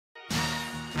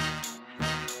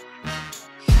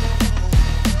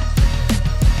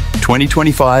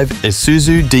2025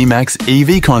 Isuzu D-Max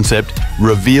EV Concept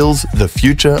reveals the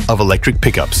future of electric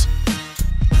pickups.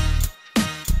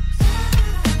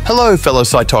 Hello fellow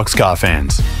Sytoxcar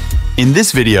fans. In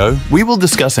this video, we will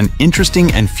discuss an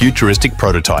interesting and futuristic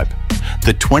prototype,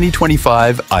 the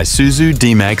 2025 Isuzu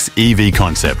D-Max EV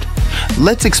Concept.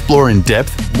 Let's explore in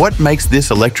depth what makes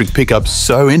this electric pickup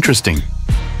so interesting.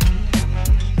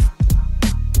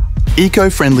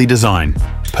 Eco-friendly design,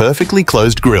 perfectly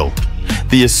closed grille.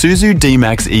 The Isuzu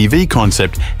D-Max EV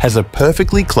Concept has a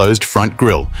perfectly closed front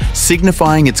grille,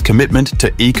 signifying its commitment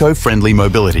to eco-friendly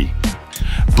mobility.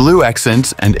 Blue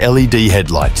accents and LED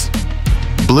headlights.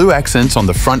 Blue accents on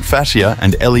the front fascia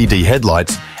and LED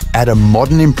headlights add a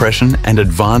modern impression and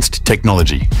advanced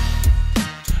technology.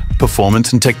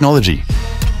 Performance and technology.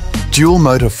 Dual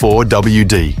motor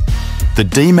 4WD. The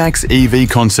D-Max EV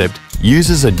Concept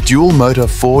uses a dual motor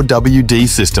 4WD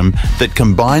system that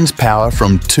combines power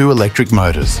from two electric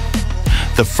motors.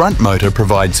 The front motor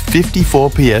provides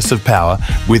 54 PS of power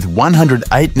with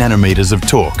 108 nanometers of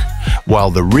torque,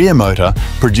 while the rear motor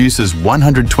produces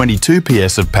 122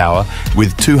 PS of power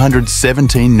with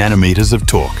 217 nanometers of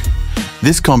torque.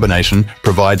 This combination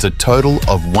provides a total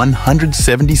of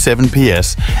 177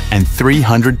 PS and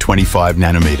 325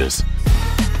 nanometers.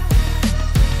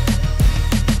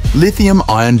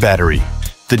 Lithium-ion battery.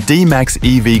 The D-Max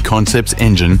EV Concept's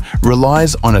engine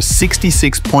relies on a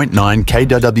 66.9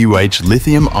 kWh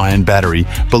lithium-ion battery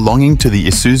belonging to the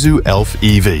Isuzu Elf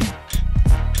EV.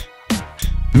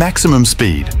 Maximum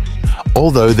speed.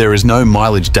 Although there is no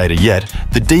mileage data yet,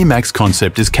 the D-Max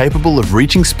Concept is capable of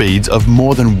reaching speeds of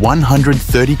more than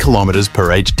 130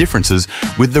 km/h differences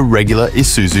with the regular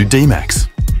Isuzu D-Max.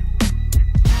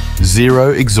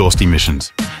 Zero exhaust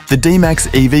emissions. The D-Max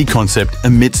EV Concept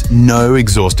emits no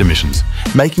exhaust emissions,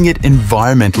 making it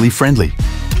environmentally friendly.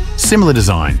 Similar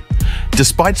design.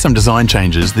 Despite some design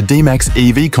changes, the D-Max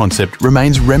EV Concept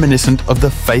remains reminiscent of the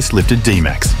facelifted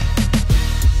D-Max.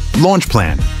 Launch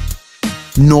plan.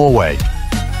 Norway.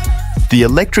 The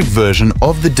electric version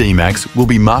of the D-Max will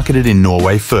be marketed in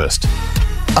Norway first.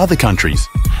 Other countries.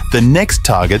 The next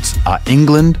targets are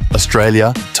England,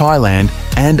 Australia, Thailand,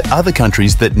 and other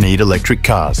countries that need electric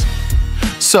cars.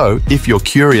 So, if you're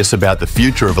curious about the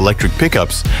future of electric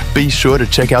pickups, be sure to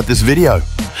check out this video.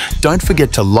 Don't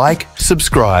forget to like,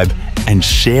 subscribe, and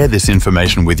share this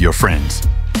information with your friends.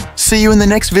 See you in the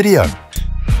next video.